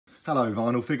Hello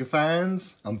vinyl figure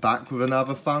fans, I'm back with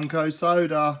another Funko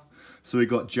soda. So we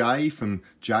got Jay from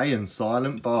Jay and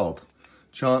Silent Bob.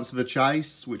 Chance of a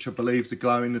Chase, which I believe is a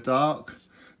glow in the dark.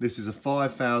 This is a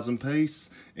 5,000 piece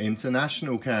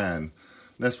international can.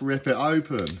 Let's rip it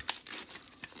open.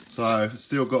 So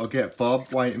still got to get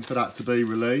Bob, waiting for that to be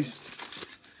released.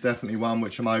 Definitely one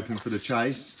which I'm hoping for the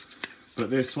chase.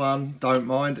 But this one, don't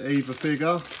mind either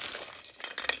figure.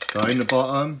 So in the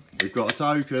bottom, we've got a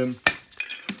token.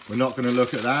 We're not going to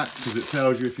look at that because it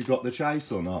tells you if you got the chase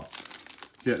or not.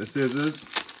 Get the scissors,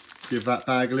 give that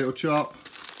bag a little chop,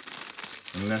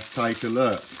 and let's take a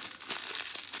look.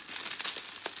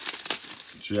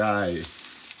 Jay.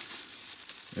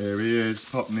 Here he is,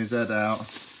 popping his head out.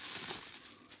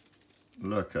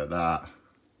 Look at that.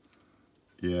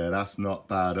 Yeah, that's not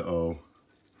bad at all.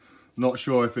 Not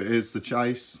sure if it is the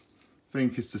chase.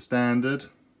 Think it's the standard.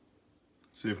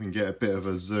 See if we can get a bit of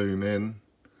a zoom in.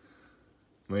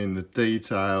 I mean, the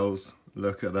details,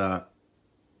 look at that.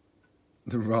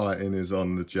 The writing is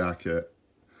on the jacket.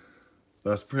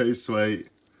 That's pretty sweet.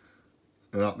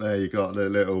 And up there you got the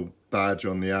little badge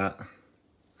on the hat.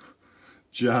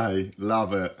 Jay,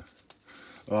 love it.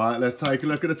 Alright, let's take a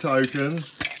look at the token.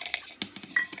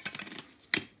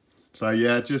 So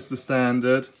yeah, just the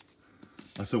standard.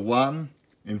 That's a 1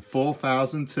 in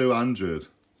 4,200.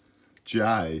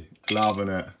 Jay, loving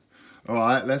it.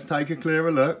 Alright, let's take a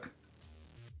clearer look.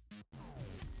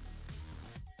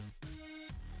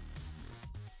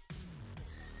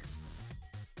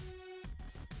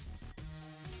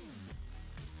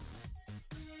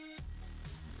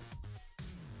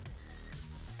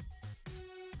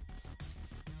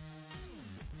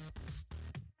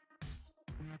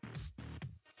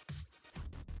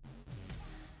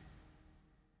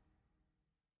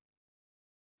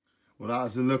 Well, that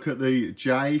was a look at the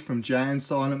Jay from Jay and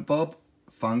Silent Bob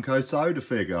Funko soda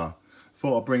figure.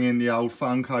 Thought I'd bring in the old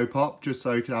Funko Pop just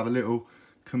so you could have a little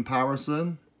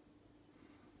comparison.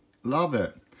 Love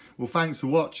it. Well, thanks for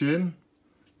watching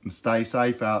and stay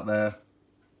safe out there.